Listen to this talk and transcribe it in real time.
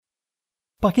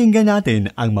Pakinggan natin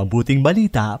ang mabuting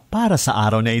balita para sa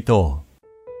araw na ito.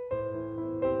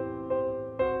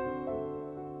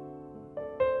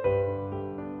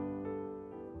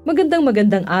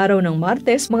 Magandang araw ng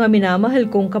Martes, mga minamahal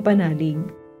kong kapanalig.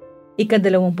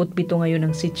 Ika-27 ngayon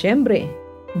ng Setyembre,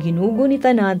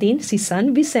 ginugunita natin si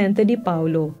San Vicente de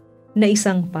Paulo na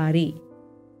isang pari.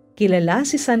 Kilala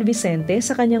si San Vicente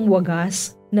sa kanyang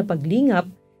wagas na paglingap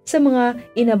sa mga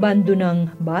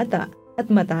inabandonang bata at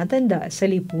matatanda sa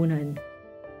lipunan.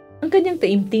 Ang kanyang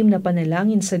taimtim na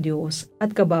panalangin sa Diyos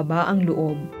at kababaang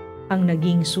loob ang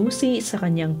naging susi sa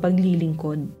kanyang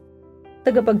paglilingkod.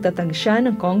 Tagapagtatag siya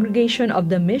ng Congregation of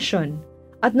the Mission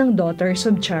at ng Daughters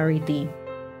of Charity.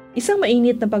 Isang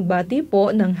mainit na pagbati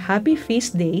po ng Happy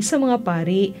Feast Day sa mga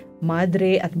pari,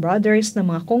 madre at brothers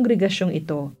ng mga kongregasyong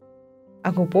ito.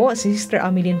 Ako po si Sister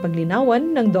Ameline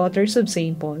Paglinawan ng Daughters of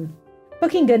St. Paul.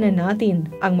 Pakinggan na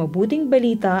natin ang mabuting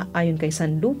balita ayon kay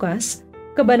San Lucas,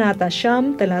 Kabanata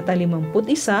 9, talata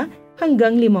 51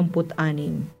 hanggang 56.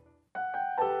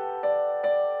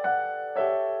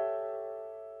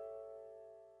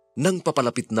 Nang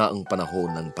papalapit na ang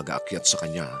panahon ng pag-aakyat sa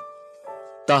kanya,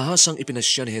 tahasang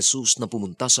ipinasya ni Jesus na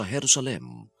pumunta sa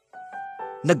Jerusalem.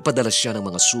 Nagpadala siya ng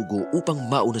mga sugo upang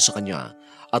mauna sa kanya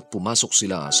at pumasok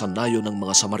sila sa nayo ng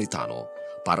mga Samaritano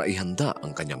para ihanda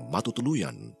ang kanyang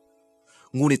matutuluyan.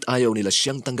 Ngunit ayaw nila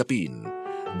siyang tanggapin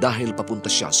dahil papunta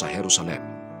siya sa Jerusalem.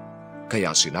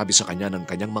 Kaya sinabi sa kanya ng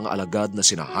kanyang mga alagad na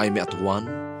sina Jaime at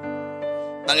Juan,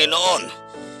 Panginoon,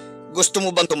 gusto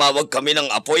mo bang tumawag kami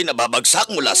ng apoy na babagsak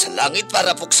mula sa langit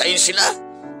para puksain sila?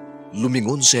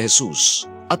 Lumingon si Jesus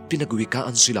at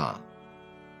pinagwikaan sila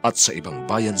at sa ibang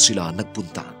bayan sila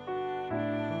nagpunta.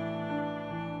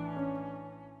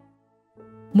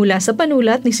 Mula sa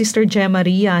panulat ni Sister Gemma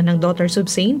Maria ng Daughters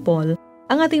of St. Paul,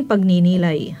 ang ating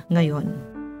pagninilay ngayon.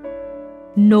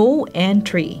 No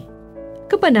entry.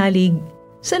 Kapanalig,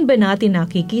 saan ba natin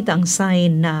nakikita ang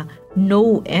sign na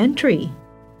no entry?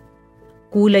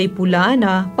 Kulay pula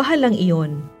na pahalang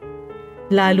iyon.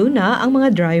 Lalo na ang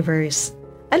mga drivers.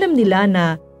 Alam nila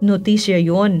na notisya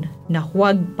yon na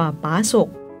huwag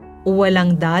papasok o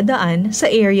walang dadaan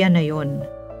sa area na yon.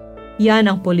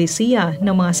 Yan ang polisiya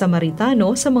ng mga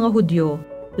Samaritano sa mga Hudyo,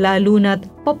 lalo na't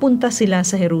papunta sila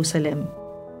sa Jerusalem.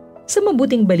 Sa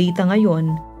mabuting balita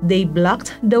ngayon, they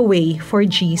blocked the way for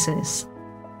Jesus.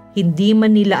 Hindi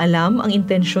man nila alam ang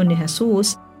intensyon ni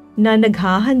Jesus na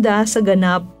naghahanda sa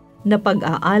ganap na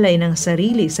pag-aalay ng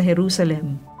sarili sa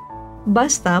Jerusalem.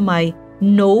 Basta may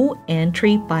no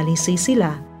entry policy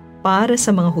sila para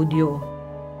sa mga Hudyo.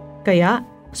 Kaya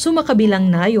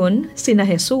sumakabilang nayon sina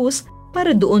Jesus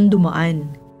para doon dumaan.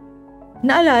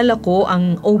 Naalala ko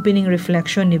ang opening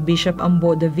reflection ni Bishop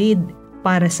Ambo David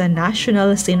para sa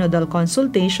National Synodal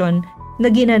Consultation na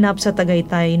ginanap sa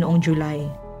Tagaytay noong July.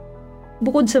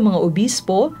 Bukod sa mga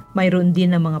obispo, mayroon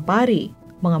din ng mga pari,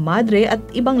 mga madre at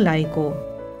ibang laiko.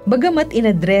 Bagamat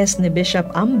inadres ni Bishop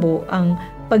Ambo ang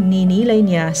pagninilay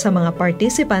niya sa mga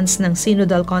participants ng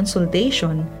Synodal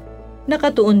Consultation,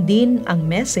 nakatuon din ang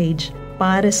message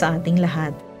para sa ating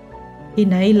lahat.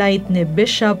 Hinighlight ni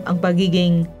Bishop ang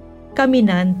pagiging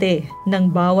kaminante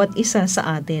ng bawat isa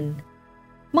sa atin.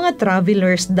 Mga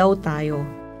travelers daw tayo,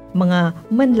 mga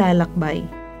manlalakbay.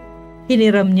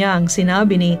 Hiniram niya ang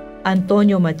sinabi ni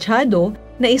Antonio Machado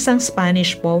na isang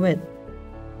Spanish poet.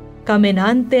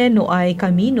 Caminante no hay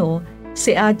camino,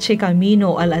 se hace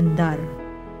camino al andar.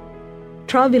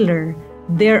 Traveler,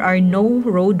 there are no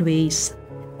roadways.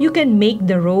 You can make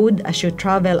the road as you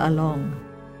travel along.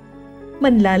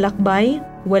 Manlalakbay,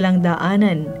 walang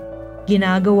daanan.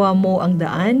 Ginagawa mo ang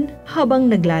daan habang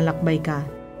naglalakbay ka.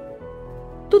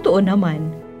 Totoo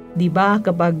naman, di ba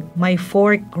kapag may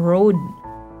fork road,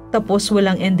 tapos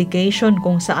walang indication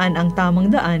kung saan ang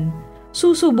tamang daan,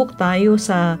 susubok tayo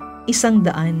sa isang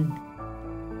daan.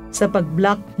 Sa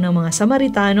pag-block ng mga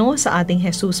Samaritano sa ating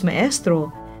Jesus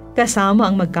Maestro, kasama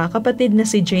ang magkakapatid na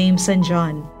si James and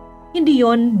John, hindi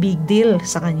yon big deal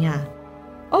sa kanya.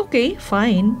 Okay,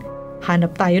 fine.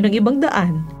 Hanap tayo ng ibang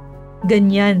daan.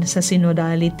 Ganyan sa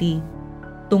synodality.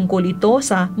 Tungkol ito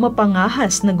sa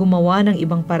mapangahas na gumawa ng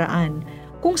ibang paraan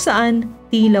kung saan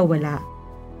tila wala.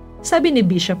 Sabi ni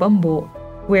Bishop Ambo,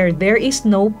 where there is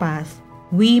no path,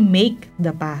 we make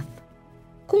the path.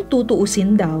 Kung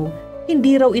tutuusin daw,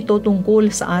 hindi raw ito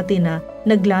tungkol sa atin na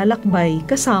naglalakbay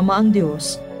kasama ang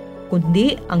Diyos,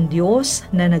 kundi ang Diyos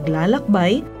na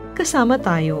naglalakbay kasama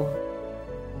tayo.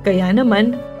 Kaya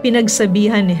naman,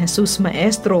 pinagsabihan ni Jesus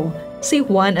Maestro si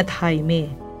Juan at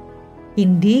Jaime.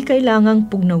 Hindi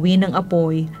kailangang pugnawin ng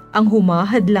apoy ang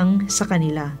humahadlang sa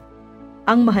kanila.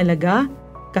 Ang mahalaga,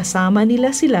 kasama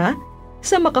nila sila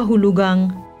sa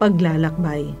makahulugang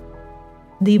paglalakbay.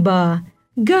 Diba,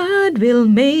 God will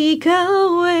make a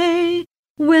way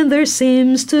when there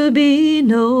seems to be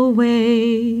no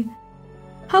way.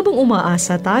 Habang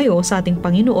umaasa tayo sa ating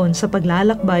Panginoon sa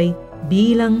paglalakbay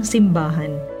bilang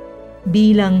simbahan,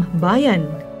 bilang bayan,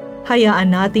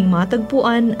 hayaan nating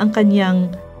matagpuan ang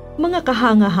kanyang mga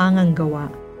kahangahangang gawa.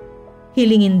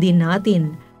 Hilingin din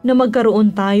natin na magkaroon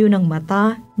tayo ng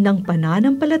mata ng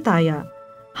pananampalataya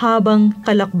habang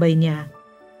kalakbay niya.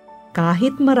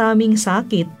 Kahit maraming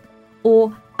sakit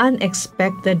o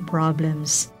unexpected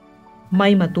problems,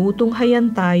 may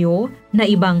matutunghayan tayo na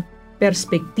ibang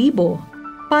perspektibo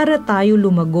para tayo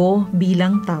lumago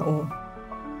bilang tao,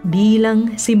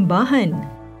 bilang simbahan,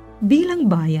 bilang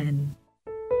bayan.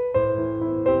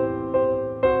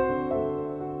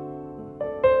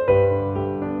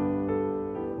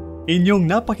 Inyong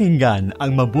napakinggan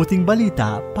ang mabuting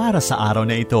balita para sa araw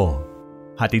na ito.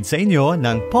 Hatid sa inyo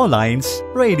ng Paulines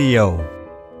Radio.